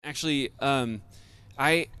actually,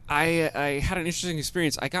 I had an interesting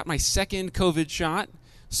experience. I got my second COVID shot,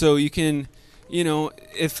 so you can,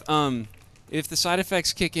 if the side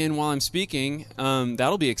effects kick in while I'm speaking,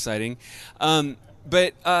 that'll be exciting.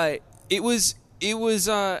 But it was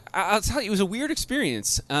I'll tell you, it was a weird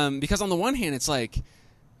experience because on the one hand, it's like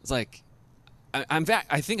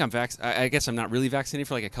I think I'm I guess I'm not really vaccinated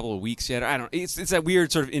for like a couple of weeks yet. I don't. It's that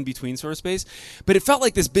weird sort of in between sort of space. But it felt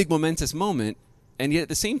like this big momentous moment, and yet at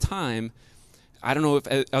the same time, I don't know if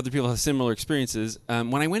other people have similar experiences.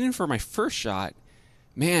 When I went in for my first shot,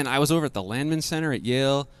 man, I was over at the Landman Center at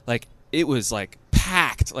Yale. Like it was like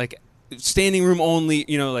packed, like standing room only.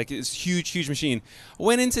 Like this huge machine. I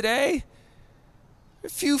went in today. A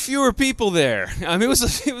few fewer people there.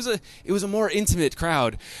 It was a more intimate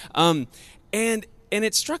crowd. And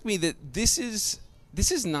it struck me that this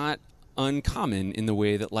is not uncommon in the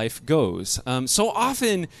way that life goes. So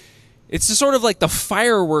often, it's just sort of like the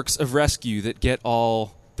fireworks of rescue that get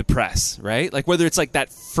all the press, right? Like whether it's like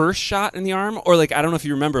that first shot in the arm, or like I don't know if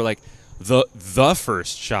you remember, like the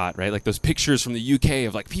first shot, right? Like those pictures from the UK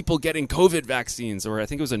of like people getting COVID vaccines, or I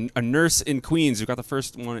think it was a nurse in Queens who got the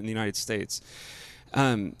first one in the United States.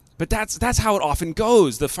 But that's how it often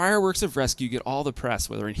goes. The fireworks of rescue get all the press,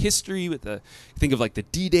 whether in history think of like the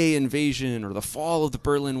D-Day invasion or the fall of the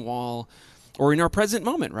Berlin Wall, or in our present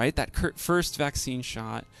moment, right? That first vaccine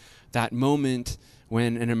shot, that moment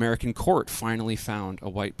when an American court finally found a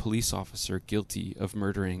white police officer guilty of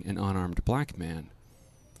murdering an unarmed black man.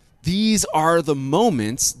 These are the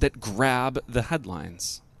moments that grab the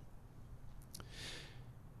headlines.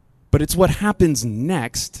 But it's what happens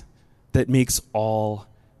next that makes all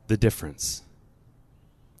the difference.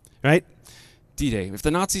 Right? D-Day. If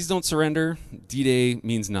the Nazis don't surrender, D-Day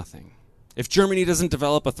means nothing. If Germany doesn't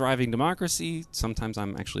develop a thriving democracy, sometimes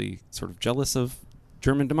I'm actually sort of jealous of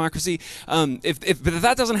German democracy. If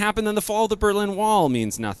that doesn't happen, then the fall of the Berlin Wall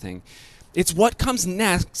means nothing. It's what comes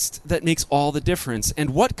next that makes all the difference. And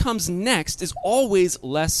what comes next is always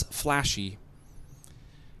less flashy.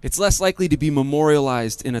 It's less likely to be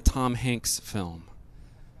memorialized in a Tom Hanks film.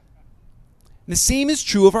 The same is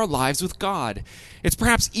true of our lives with God. It's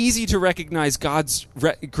perhaps easy to recognize God's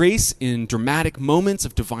grace in dramatic moments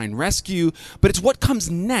of divine rescue, but it's what comes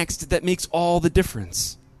next that makes all the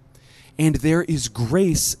difference. And there is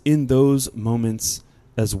grace in those moments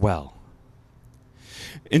as well.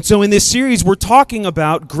 And so in this series, we're talking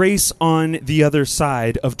about grace on the other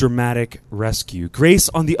side of dramatic rescue. Grace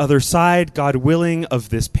on the other side, God willing, of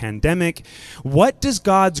this pandemic. What does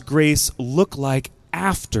God's grace look like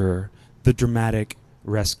after the dramatic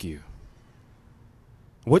rescue?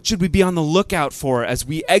 What should we be on the lookout for as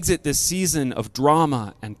we exit this season of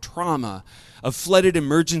drama and trauma, of flooded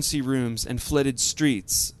emergency rooms and flooded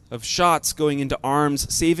streets, of shots going into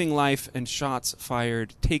arms, saving life, and shots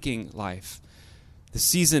fired, taking life? The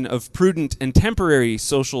season of prudent and temporary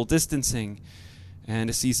social distancing,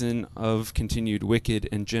 and a season of continued wicked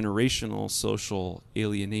and generational social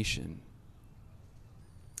alienation.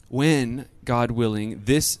 When, God willing,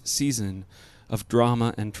 this season of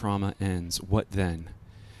drama and trauma ends, what then?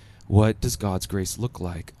 What does God's grace look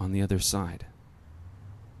like on the other side?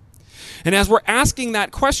 And as we're asking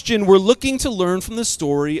that question, we're looking to learn from the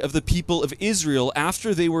story of the people of Israel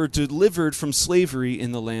after they were delivered from slavery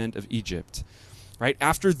in the land of Egypt. Right?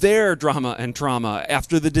 After their drama and trauma,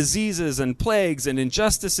 after the diseases and plagues and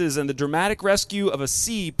injustices and the dramatic rescue of a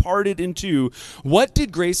sea parted in two, what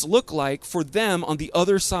did grace look like for them on the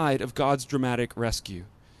other side of God's dramatic rescue?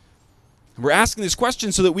 And we're asking this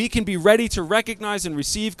question so that we can be ready to recognize and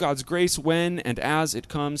receive God's grace when and as it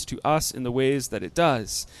comes to us in the ways that it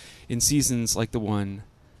does in seasons like the one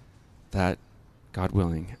that, God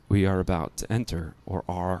willing, we are about to enter or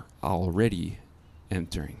are already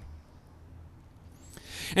entering.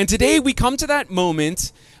 And today we come to that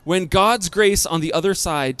moment when God's grace on the other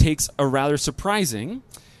side takes a rather surprising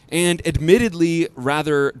and admittedly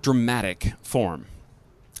rather dramatic form.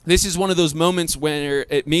 This is one of those moments where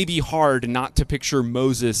it may be hard not to picture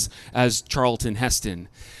Moses as Charlton Heston.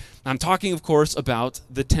 I'm talking, of course, about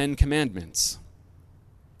the Ten Commandments.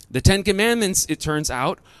 The Ten Commandments, it turns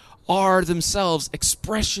out, are themselves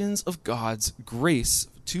expressions of God's grace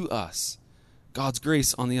to us. God's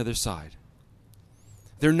grace on the other side.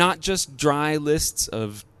 They're not just dry lists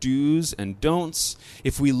of do's and don'ts.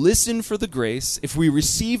 If we listen for the grace, if we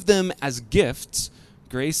receive them as gifts,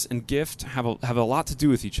 grace and gift have a lot to do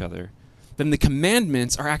with each other, then the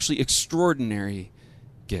commandments are actually extraordinary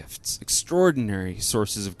gifts, extraordinary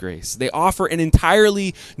sources of grace. They offer an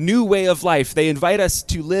entirely new way of life. They invite us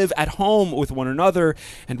to live at home with one another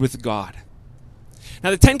and with God. Now,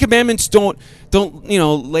 the Ten Commandments don't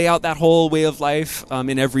lay out that whole way of life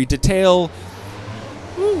in every detail.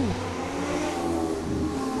 Woo.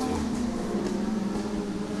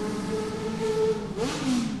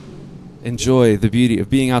 Enjoy the beauty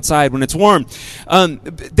of being outside when it's warm.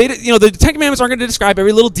 The Ten Commandments aren't going to describe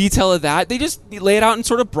every little detail of that. They just lay it out in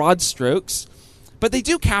sort of broad strokes, but they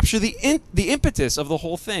do capture the impetus of the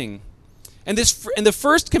whole thing. And the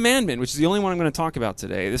first commandment, which is the only one I'm going to talk about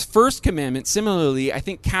today, this first commandment, similarly, I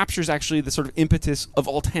think captures actually the sort of impetus of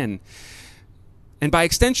all 10, and by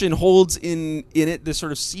extension holds in it the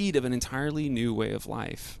sort of seed of an entirely new way of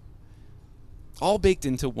life, all baked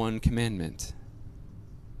into one commandment.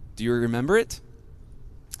 Do you remember it?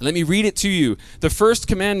 Let me read it to you. The first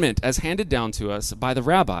commandment as handed down to us by the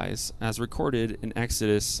rabbis, as recorded in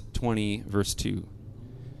Exodus 20, verse 2.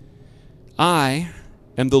 I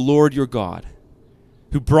am the Lord your God,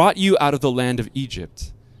 who brought you out of the land of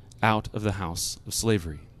Egypt, out of the house of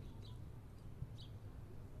slavery.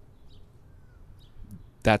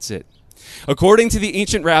 That's it. According to the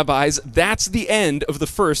ancient rabbis, that's the end of the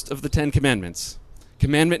first of the 10 commandments.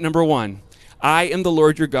 Commandment number 1. I am the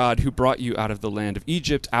Lord your God who brought you out of the land of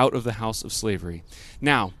Egypt, out of the house of slavery.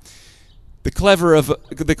 Now, the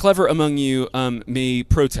clever among you may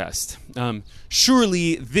protest.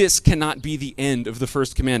 Surely this cannot be the end of the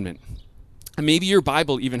first commandment. And maybe your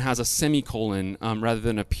Bible even has a semicolon rather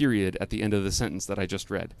than a period at the end of the sentence that I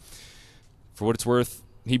just read. For what it's worth,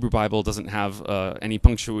 Hebrew Bible doesn't have any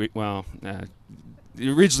punctuation. Well,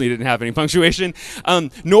 originally didn't have any punctuation,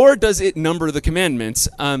 nor does it number the commandments.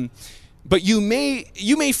 But you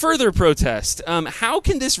may further protest. How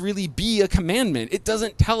can this really be a commandment? It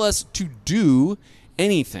doesn't tell us to do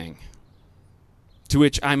anything. To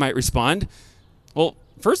which I might respond, well,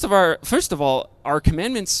 first of all, are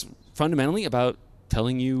commandments fundamentally about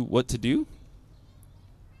telling you what to do?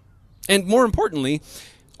 And more importantly,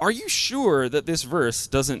 are you sure that this verse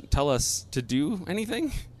doesn't tell us to do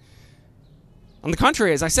anything? On the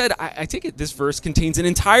contrary, as I said, I take it this verse contains an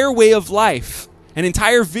entire way of life, an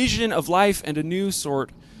entire vision of life, and a new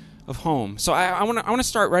sort of home. So I want to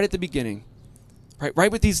start right at the beginning,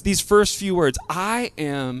 right with these first few words. I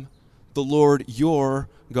am the Lord your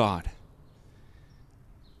God.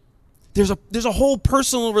 There's a whole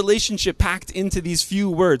personal relationship packed into these few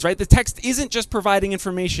words, right? The text isn't just providing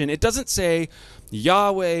information. It doesn't say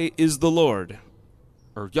Yahweh is the Lord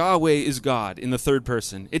or Yahweh is God in the third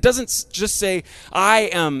person. It doesn't just say I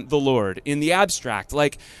am the Lord in the abstract,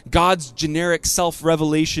 like God's generic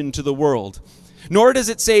self-revelation to the world. Nor does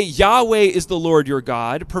it say Yahweh is the Lord your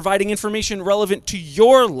God, providing information relevant to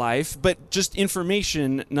your life, but just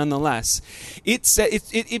information nonetheless.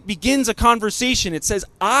 It begins a conversation. It says,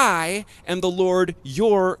 I am the Lord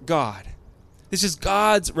your God. This is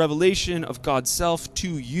God's revelation of God's self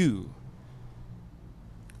to you.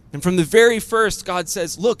 And from the very first, God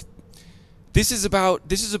says, look, this is about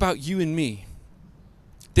you and me.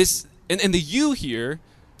 And the you here,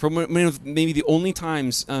 from one of maybe the only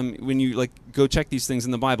times when you go check these things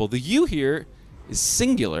in the Bible, the you here is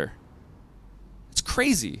singular. It's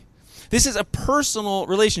crazy. This is a personal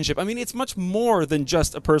relationship. I mean, it's much more than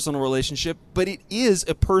just a personal relationship, but it is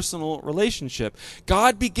a personal relationship.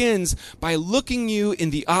 God begins by looking you in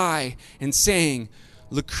the eye and saying,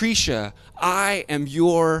 Lucretia, I am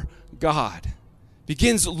your God.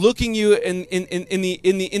 Begins looking you in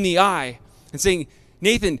the eye and saying,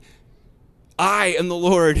 Nathan, I am the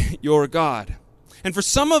Lord your God. And for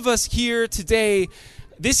some of us here today,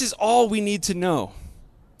 this is all we need to know.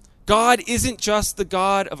 God isn't just the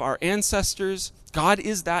God of our ancestors. God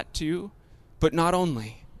is that too, but not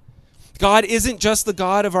only. God isn't just the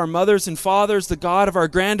God of our mothers and fathers, the God of our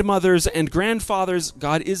grandmothers and grandfathers.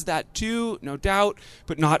 God is that too, no doubt,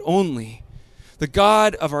 but not only. The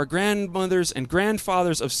God of our grandmothers and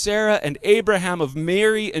grandfathers, of Sarah and Abraham, of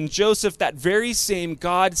Mary and Joseph, that very same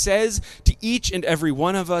God says to each and every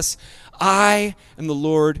one of us, I am the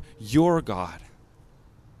Lord your God.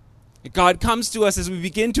 God comes to us as we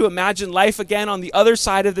begin to imagine life again on the other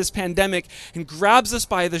side of this pandemic and grabs us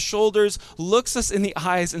by the shoulders, looks us in the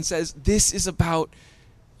eyes and says, this is about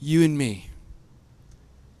you and me.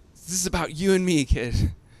 This is about you and me,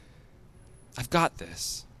 kid. I've got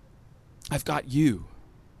this. I've got you.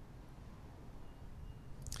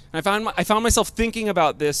 And I found myself thinking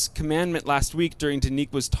about this commandment last week during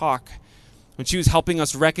Daniqua's talk when she was helping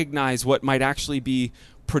us recognize what might actually be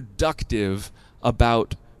productive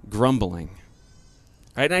about grumbling.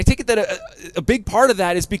 Right? And I take it that a big part of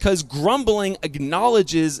that is because grumbling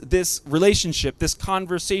acknowledges this relationship, this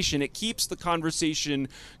conversation. It keeps the conversation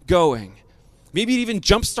going. Maybe it even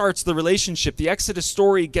jumpstarts the relationship. The Exodus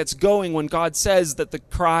story gets going when God says that the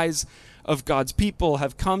cries of God's people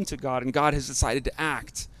have come to God, and God has decided to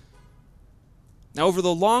act. Now, over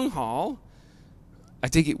the long haul, I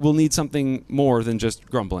think it will need something more than just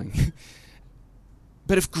grumbling.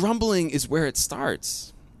 But if grumbling is where it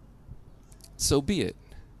starts, so be it.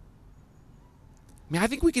 I mean, I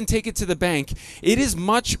think we can take it to the bank. It is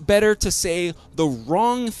much better to say the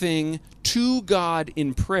wrong thing to God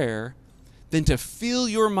in prayer than to fill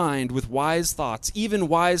your mind with wise thoughts, even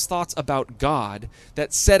wise thoughts about God,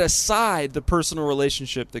 that set aside the personal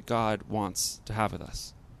relationship that God wants to have with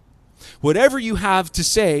us. Whatever you have to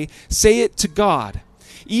say it to God,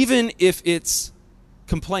 even if it's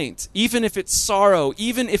complaint, even if it's sorrow,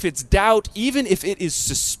 even if it's doubt, even if it is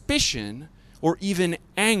suspicion or even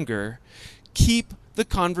anger. Keep the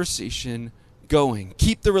conversation going.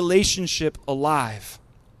 Keep the relationship alive.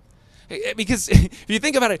 Because if you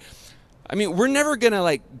think about it, I mean, we're never going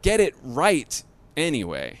to get it right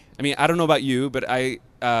anyway. I mean, I don't know about you, but I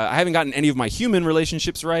haven't gotten any of my human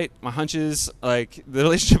relationships right. My hunches, the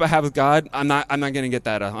relationship I have with God, I'm not going to get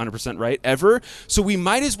that 100% right ever. So we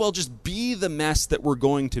might as well just be the mess that we're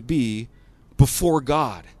going to be before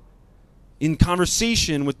God, in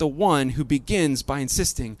conversation with the one who begins by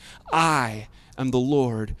insisting, I am the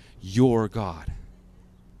Lord your God.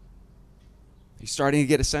 Are you starting to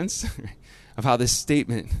get a sense of how this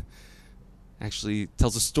statement actually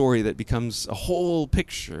tells a story that becomes a whole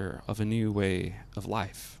picture of a new way of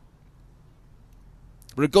life?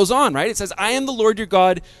 But it goes on, right? It says, I am the Lord your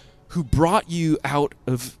God who brought you out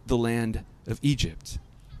of the land of Egypt.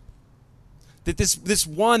 That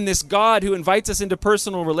this God who invites us into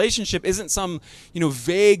personal relationship isn't some,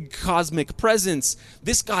 vague cosmic presence.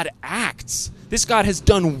 This God acts. This God has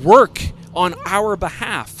done work on our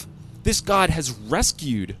behalf. This God has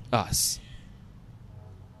rescued us.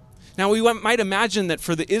 Now, we might imagine that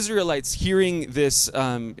for the Israelites hearing this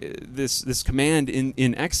command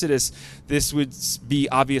in Exodus, this would be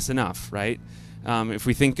obvious enough, right? If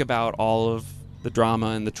we think about all of the drama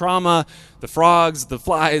and the trauma, the frogs, the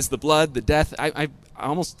flies, the blood, the death, I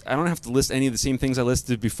don't have to list any of the same things I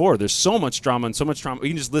listed before. There's so much drama and so much trauma. We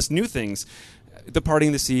can just list new things. The parting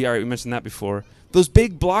of the sea, all right, we mentioned that before. Those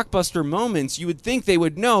big blockbuster moments, you would think they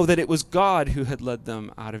would know that it was God who had led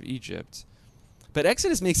them out of Egypt. But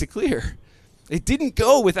Exodus makes it clear. It didn't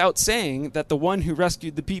go without saying that the one who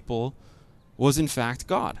rescued the people was in fact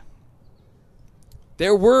God.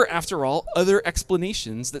 There were, after all, other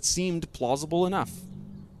explanations that seemed plausible enough.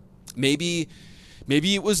 Maybe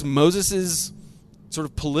it was Moses' sort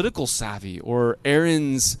of political savvy, or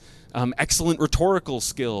Aaron's excellent rhetorical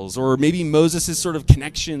skills, or maybe Moses' sort of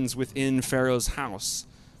connections within Pharaoh's house.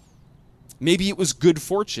 Maybe it was good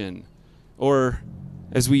fortune, or,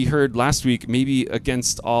 as we heard last week, maybe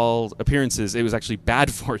against all appearances, it was actually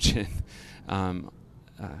bad fortune.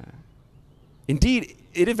 Indeed,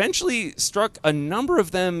 it eventually struck a number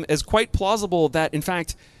of them as quite plausible that, in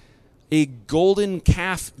fact, a golden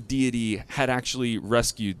calf deity had actually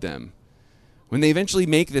rescued them. When they eventually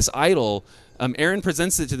make this idol, Aaron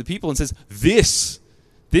presents it to the people and says, This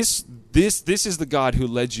is the God who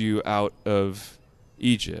led you out of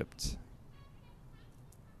Egypt.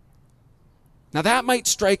 Now that might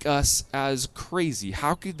strike us as crazy.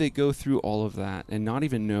 How could they go through all of that and not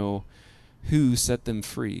even know who set them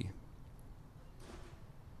free?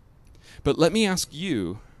 But let me ask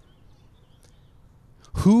you,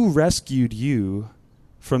 who rescued you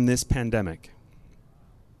from this pandemic?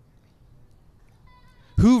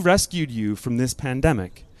 Who rescued you from this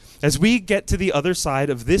pandemic? As we get to the other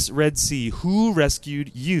side of this Red Sea, who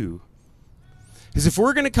rescued you? Because if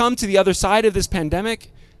we're going to come to the other side of this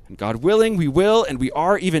pandemic, and God willing, we will, and we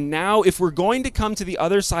are even now, if we're going to come to the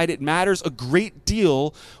other side, it matters a great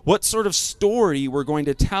deal what sort of story we're going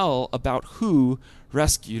to tell about who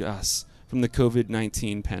rescued us from the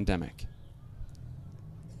COVID-19 pandemic.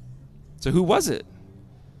 So who was it?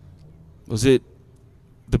 Was it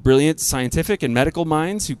the brilliant scientific and medical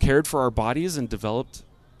minds who cared for our bodies and developed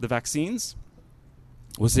the vaccines?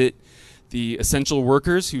 Was it the essential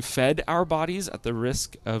workers who fed our bodies at the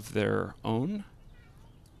risk of their own?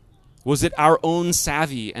 Was it our own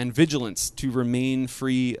savvy and vigilance to remain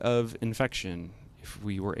free of infection if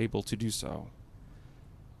we were able to do so?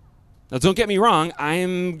 Now, don't get me wrong, I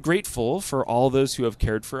am grateful for all those who have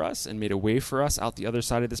cared for us and made a way for us out the other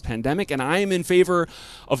side of this pandemic, and I am in favor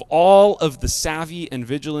of all of the savvy and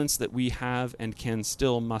vigilance that we have and can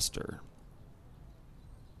still muster.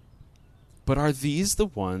 But are these the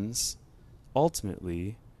ones,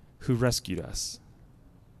 ultimately, who rescued us?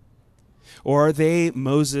 Or are they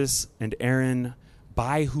Moses and Aaron,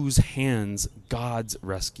 by whose hands God's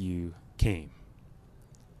rescue came?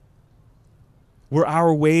 Were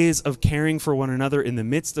our ways of caring for one another in the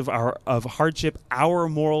midst of hardship our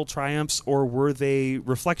moral triumphs, or were they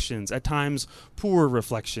reflections, at times poor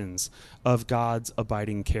reflections, of God's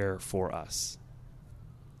abiding care for us?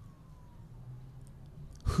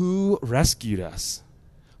 Who rescued us?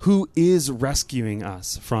 Who is rescuing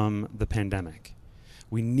us from the pandemic?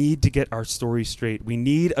 We need to get our story straight. We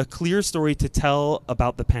need a clear story to tell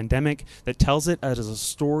about the pandemic that tells it as a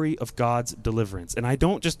story of God's deliverance. And I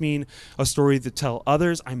don't just mean a story to tell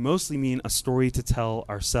others. I mostly mean a story to tell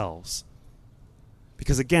ourselves.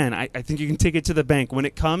 Because again, I think you can take it to the bank. When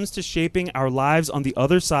it comes to shaping our lives on the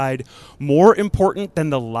other side, more important than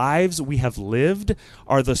the lives we have lived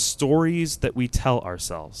are the stories that we tell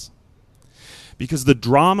ourselves. Because the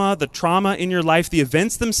drama, the trauma in your life, the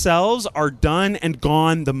events themselves are done and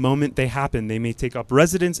gone the moment they happen. They may take up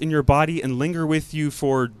residence in your body and linger with you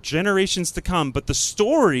for generations to come. But the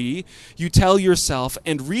story you tell yourself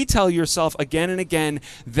and retell yourself again and again,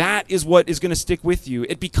 that is what is going to stick with you.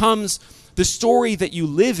 It becomes the story that you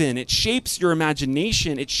live in. It shapes your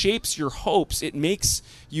imagination. It shapes your hopes. It makes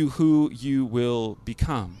you who you will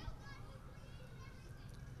become.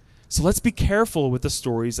 So let's be careful with the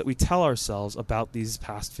stories that we tell ourselves about these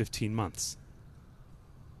past 15 months.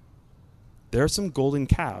 There are some golden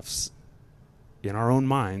calves in our own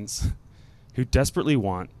minds who desperately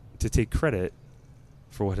want to take credit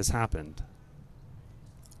for what has happened.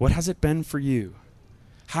 What has it been for you?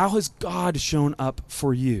 How has God shown up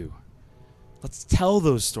for you? Let's tell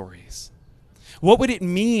those stories. What would it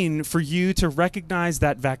mean for you to recognize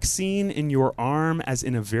that vaccine in your arm as,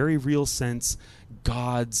 in a very real sense,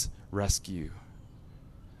 God's rescue?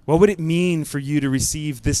 What would it mean for you to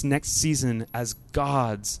receive this next season as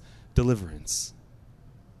God's deliverance?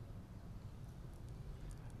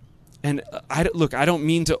 And I don't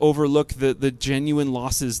mean to overlook the genuine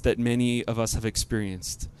losses that many of us have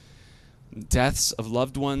experienced. Deaths of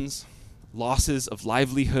loved ones, losses of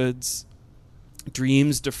livelihoods,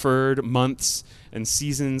 dreams deferred, months and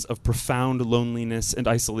seasons of profound loneliness and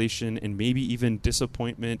isolation, and maybe even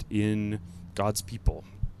disappointment in God's people.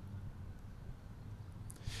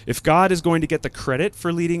 If God is going to get the credit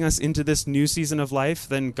for leading us into this new season of life,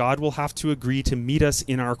 then God will have to agree to meet us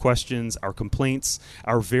in our questions, our complaints,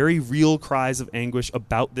 our very real cries of anguish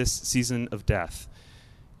about this season of death,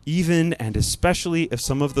 even and especially if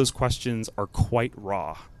some of those questions are quite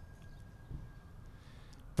raw.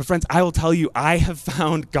 But friends, I will tell you, I have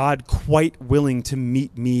found God quite willing to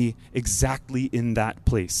meet me exactly in that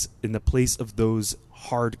place, in the place of those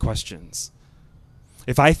hard questions.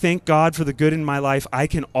 If I thank God for the good in my life, I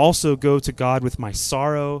can also go to God with my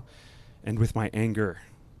sorrow and with my anger.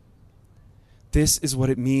 This is what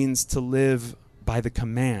it means to live by the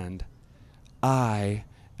command, I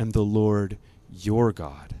am the Lord your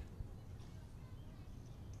God.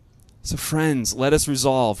 So friends, let us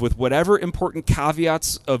resolve with whatever important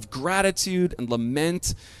caveats of gratitude and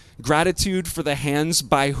lament, gratitude for the hands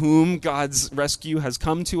by whom God's rescue has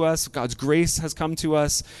come to us, God's grace has come to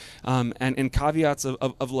us, and caveats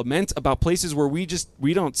of lament about places where we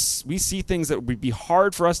see things that would be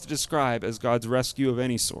hard for us to describe as God's rescue of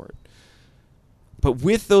any sort. But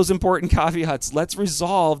with those important caveats, let's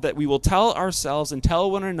resolve that we will tell ourselves and tell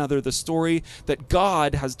one another the story that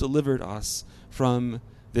God has delivered us from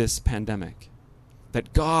this pandemic,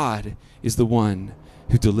 that God is the one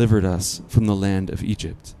who delivered us from the land of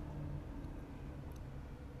Egypt.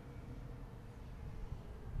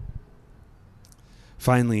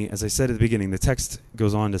 Finally, as I said at the beginning, the text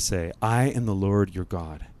goes on to say, I am the Lord your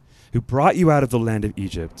God, who brought you out of the land of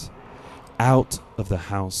Egypt, out of the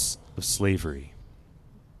house of slavery.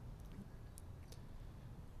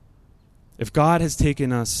 If God has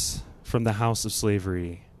taken us from the house of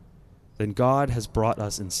slavery, then God has brought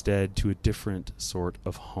us instead to a different sort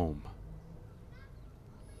of home.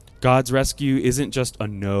 God's rescue isn't just a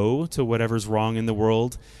no to whatever's wrong in the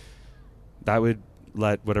world. That would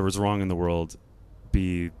let whatever's wrong in the world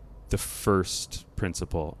be the first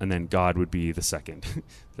principle, and then God would be the second.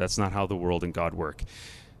 That's not how the world and God work.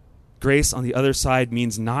 Grace on the other side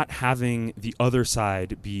means not having the other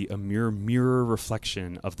side be a mere mirror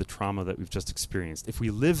reflection of the trauma that we've just experienced. If we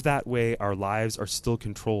live that way, our lives are still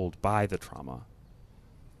controlled by the trauma.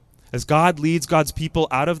 As God leads God's people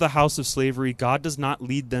out of the house of slavery, God does not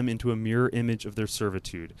lead them into a mirror image of their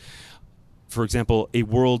servitude. For example, a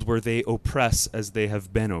world where they oppress as they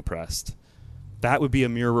have been oppressed. That would be a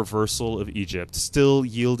mere reversal of Egypt, still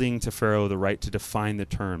yielding to Pharaoh the right to define the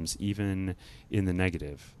terms, even in the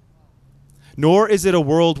negative. Nor is it a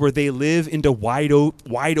world where they live into wide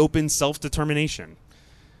open self-determination.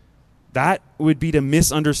 that would be to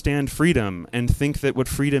misunderstand freedom and think that what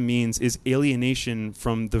freedom means is alienation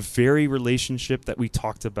from the very relationship that we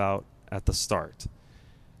talked about at the start.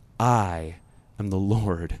 I am the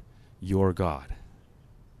Lord, your God.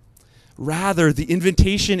 Rather, the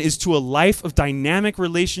invitation is to a life of dynamic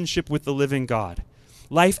relationship with the living God.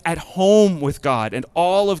 Life at home with God and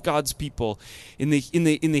all of God's people in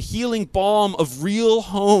the healing balm of real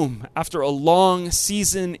home after a long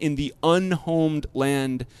season in the unhomed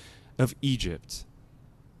land of Egypt.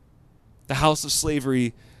 The house of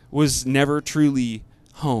slavery was never truly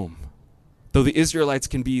home, though the Israelites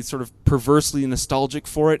can be sort of perversely nostalgic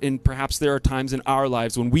for it, and perhaps there are times in our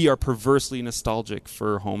lives when we are perversely nostalgic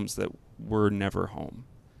for homes that were never home.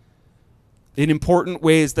 In important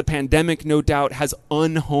ways, the pandemic, no doubt, has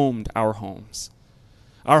unhomed our homes.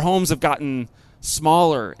 Our homes have gotten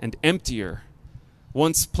smaller and emptier.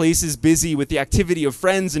 Once places busy with the activity of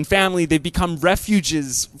friends and family, they've become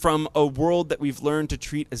refuges from a world that we've learned to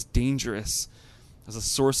treat as dangerous, as a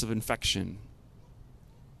source of infection.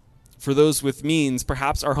 For those with means,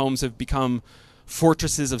 perhaps our homes have become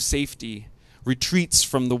fortresses of safety, retreats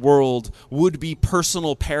from the world, would-be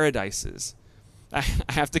personal paradises. I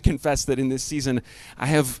have to confess that in this season,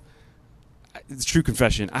 it's true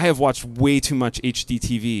confession, I have watched way too much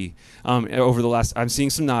HDTV over the last, I'm seeing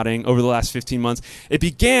some nodding, over the last 15 months. It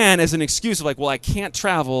began as an excuse of like, well, I can't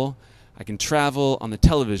travel, I can travel on the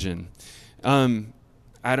television. I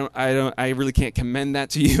really can't commend that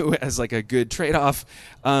to you as like a good trade-off.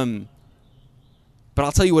 But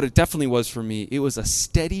I'll tell you what it definitely was for me. It was a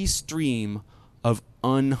steady stream of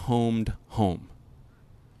unhomed home.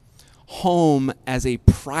 Home as a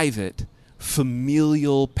private,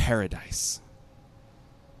 familial paradise.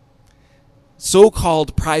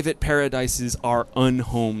 So-called private paradises are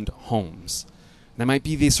unhomed homes. That might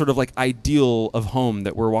be the sort of like ideal of home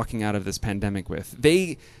that we're walking out of this pandemic with.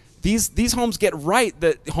 These homes get right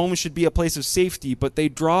that home should be a place of safety, but they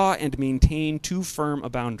draw and maintain too firm a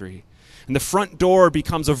boundary. And the front door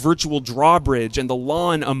becomes a virtual drawbridge and the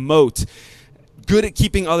lawn a moat. Good at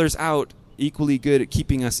keeping others out, equally good at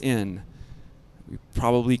keeping us in. We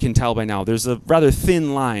probably can tell by now there's a rather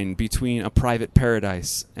thin line between a private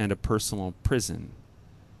paradise and a personal prison.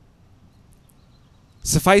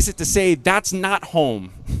 Suffice it to say, that's not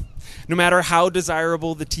home. No matter how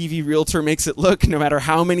desirable the TV realtor makes it look, no matter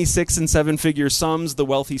how many 6- and 7-figure sums the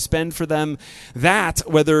wealthy spend for them, that,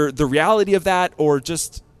 whether the reality of that or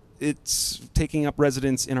just it's taking up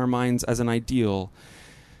residence in our minds as an ideal,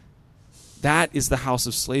 that is the house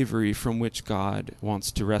of slavery from which God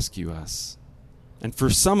wants to rescue us. And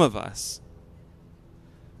for some of us,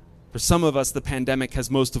 the pandemic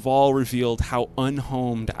has most of all revealed how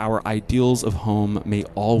unhomed our ideals of home may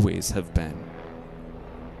always have been.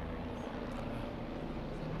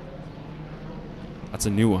 That's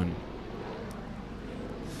a new one.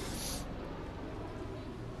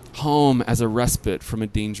 Home as a respite from a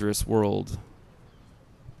dangerous world.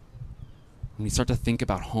 When we start to think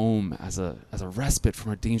about home as a respite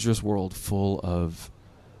from a dangerous world full of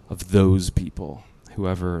those people,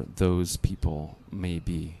 whoever those people may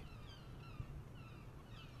be.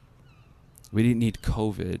 We didn't need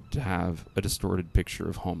COVID to have a distorted picture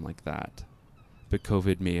of home like that, but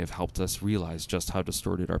COVID may have helped us realize just how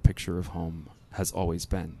distorted our picture of home has always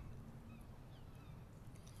been.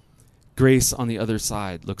 Grace on the other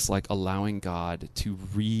side looks like allowing God to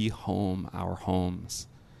rehome our homes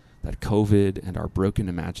that COVID and our broken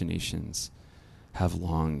imaginations have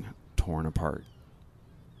long torn apart.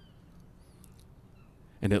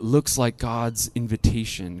 And it looks like God's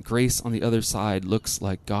invitation. Grace on the other side looks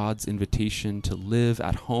like God's invitation to live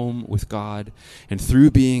at home with God. And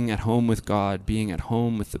through being at home with God, being at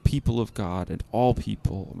home with the people of God and all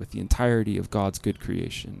people, with the entirety of God's good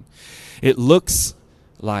creation. It looks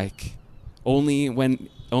like only when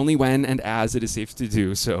and as it is safe to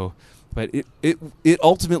do so. But it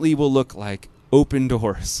ultimately will look like open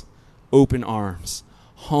doors, open arms,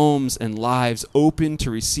 homes and lives open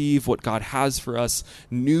to receive what God has for us,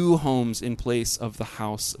 new homes in place of the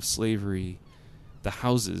house of slavery, the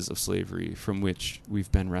houses of slavery from which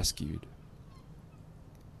we've been rescued.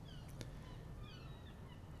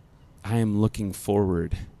 I am looking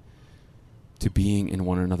forward to being in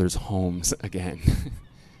one another's homes again,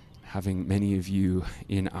 having many of you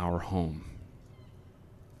in our home.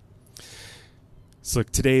 So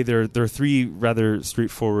today there are three rather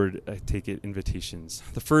straightforward, I take it, invitations.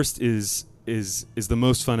 The first is the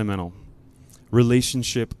most fundamental,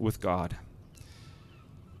 relationship with God.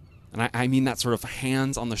 And I mean that sort of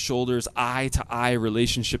hands on the shoulders, eye-to-eye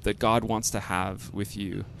relationship that God wants to have with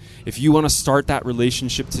you. If you want to start that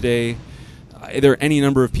relationship today, there are any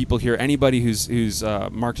number of people here, anybody who's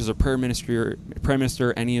marked as a prayer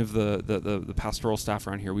minister, any of the pastoral staff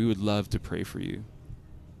around here, we would love to pray for you.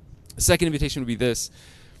 The second invitation would be this.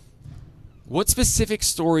 What specific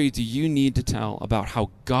story do you need to tell about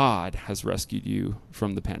how God has rescued you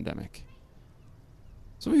from the pandemic?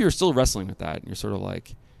 Some of you are still wrestling with that, and you're sort of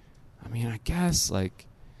like, I mean, I guess, like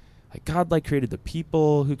God created the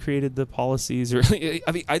people who created the policies, or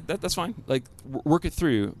I mean, that's fine. Like, work it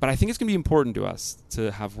through. But I think it's going to be important to us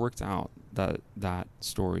to have worked out that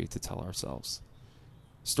story to tell ourselves.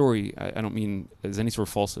 Story, I don't mean as any sort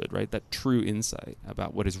of falsehood, right? That true insight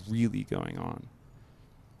about what is really going on.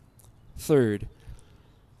 Third,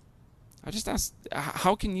 I just ask,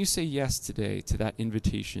 how can you say yes today to that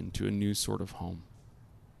invitation to a new sort of home?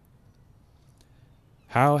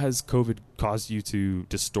 How has COVID caused you to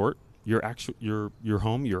distort your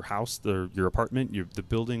home, your house, your apartment, the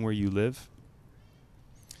building where you live?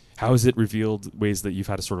 How has it revealed ways that you've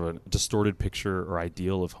had a sort of a distorted picture or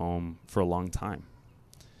ideal of home for a long time?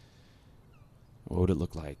 What would it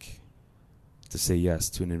look like to say yes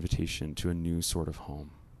to an invitation to a new sort of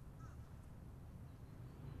home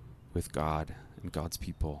with God and God's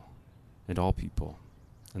people and all people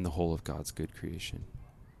and the whole of God's good creation?